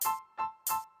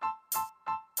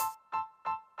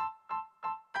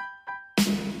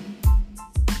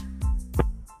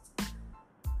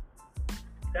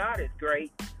is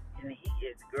great, and He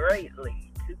is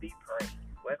greatly to be praised.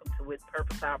 Welcome to With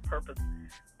Purpose, Our Purpose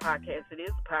podcast. It is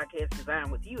a podcast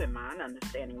designed with you in mind,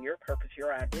 understanding your purpose,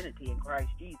 your identity in Christ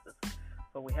Jesus.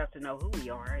 But we have to know who we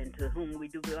are and to whom we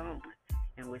do belong,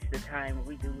 and which the time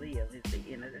we do live is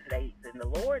the end of the days. And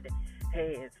the Lord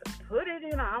has put it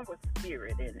in our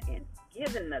spirit and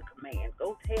given the command,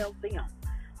 go tell them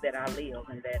that I live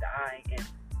and that I am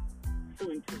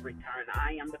soon to return.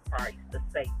 I am the Christ, the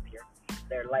Savior,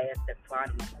 their last and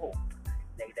final hope.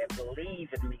 They that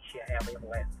believe in me shall have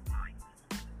everlasting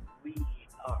life. We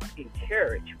are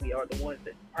encouraged. We are the ones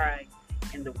that cry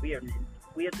in the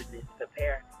wilderness,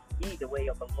 prepare ye the way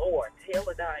of the Lord. Tell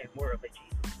the dying world that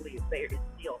Jesus lives. There is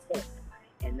still hope,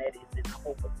 and that is in the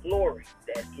hope of glory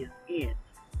that is in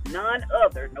none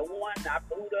other, no one, not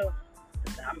Buddha,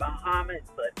 not Muhammad,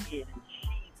 but in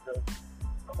Jesus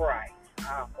Christ.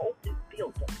 Our hope is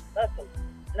built on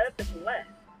nothing less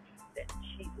than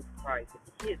Jesus Christ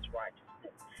and His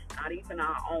righteousness, not even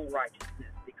our own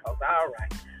righteousness, because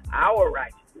our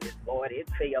righteousness, Lord, it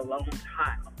fell a long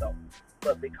time ago.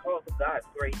 But because of God's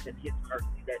grace and His mercy,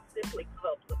 that simply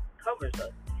covers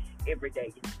us every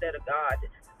day. Instead of God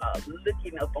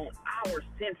looking up on our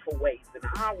sinful ways and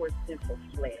our sinful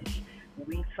flesh,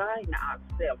 we find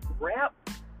ourselves wrapped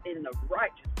in the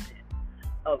righteousness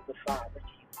of the Father,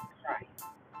 Jesus Christ.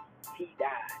 He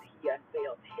died. He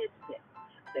unveiled Himself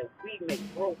that we may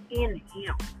grow in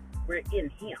Him. We're in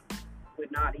Him. We're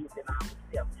not even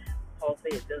ourselves. Paul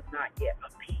says it does not yet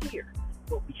appear,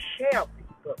 but we shall be.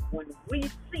 But when we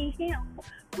see Him,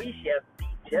 we shall be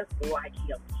just like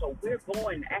Him. So we're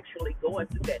actually going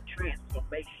through that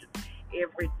transformation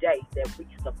every day that we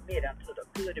submit unto the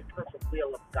good and perfect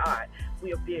will of God.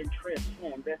 We are being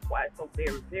transformed. That's why it's so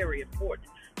very, very important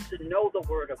to know the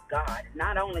Word of God.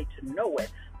 Not only to know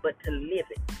it, but to live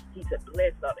it. He said,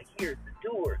 blessed are the hearers, the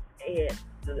doers, and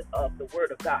of the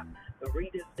Word of God. The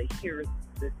readers, the hearers,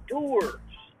 the doers,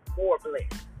 more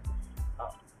blessed.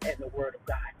 And the Word of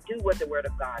God. Do what the Word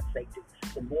of God say do.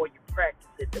 The more you practice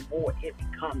it, the more it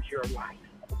becomes your life.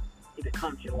 It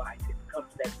becomes your life. It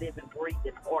becomes that living,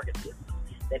 breathing organism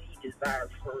that He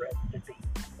desires for us to be.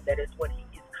 That is what He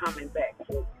is coming back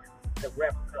for, the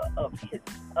replica of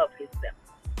Himself.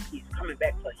 He's coming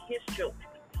back for His children,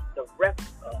 the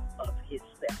replica of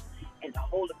Himself. And the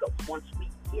Holy Ghost, once we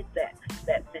get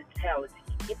that mentality,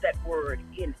 get that word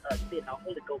in us, then the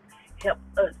Holy Ghost helps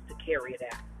us to carry it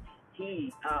out.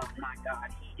 He, oh my God,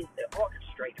 He is the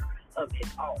orchestrator of it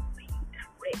all. He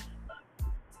directs us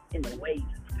in the ways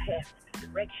and paths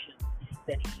and directions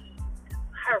that He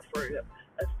desires for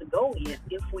us to go in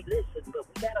if we listen. But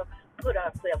we got to put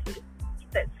ourselves in,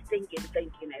 get that stinking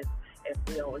thinking, as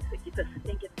we always say, get the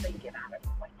stinking thinking out of the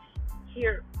way.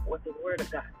 Hear what the Word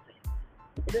of God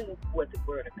says. Do what the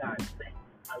Word of God says.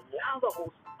 Allow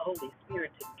the Holy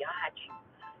Spirit to guide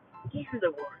you in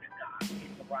the Word of God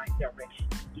in the right direction.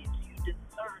 Gives you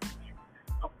discernment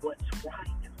of what's right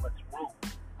and what's wrong.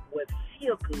 What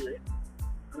feel good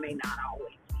may not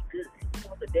always be good. You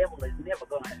know, the devil is never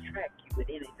going to attract you with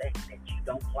anything that you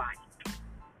don't like.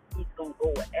 He's going to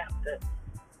go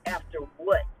after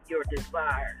what your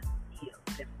desire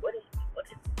is. And what is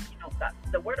God,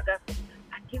 the Word of God says,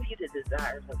 I give you the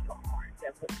desires of your heart.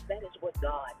 That is what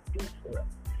God do for us.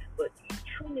 But you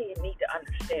truly need to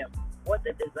understand what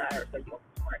the desires of your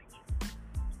heart is.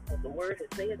 So the Word has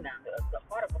said now that the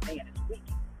heart of a man is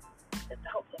wicked. The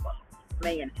thoughts of a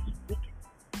man is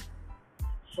wicked.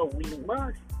 So we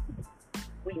must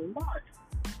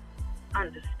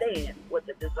understand what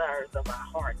the desires of our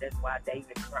heart. That's why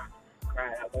David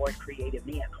cried, Lord, created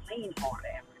me a clean heart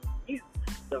after you,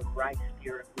 the right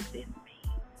spirit within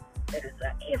me. That is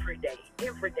an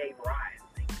everyday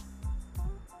rising.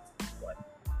 But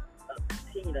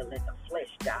continue to let the flesh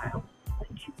die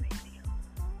that you may live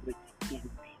within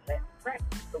me. Let's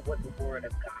practice what the Word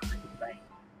of God is saying.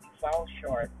 We fall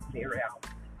short very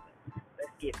often.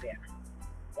 Let's get better.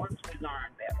 Once we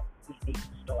learn better, we need to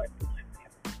start doing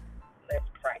better. Let's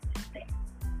practice that.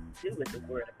 Do what the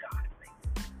Word of God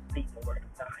says. Speak the Word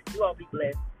of God. You all be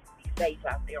blessed. Be safe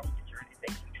out there on your journey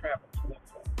that you travel to and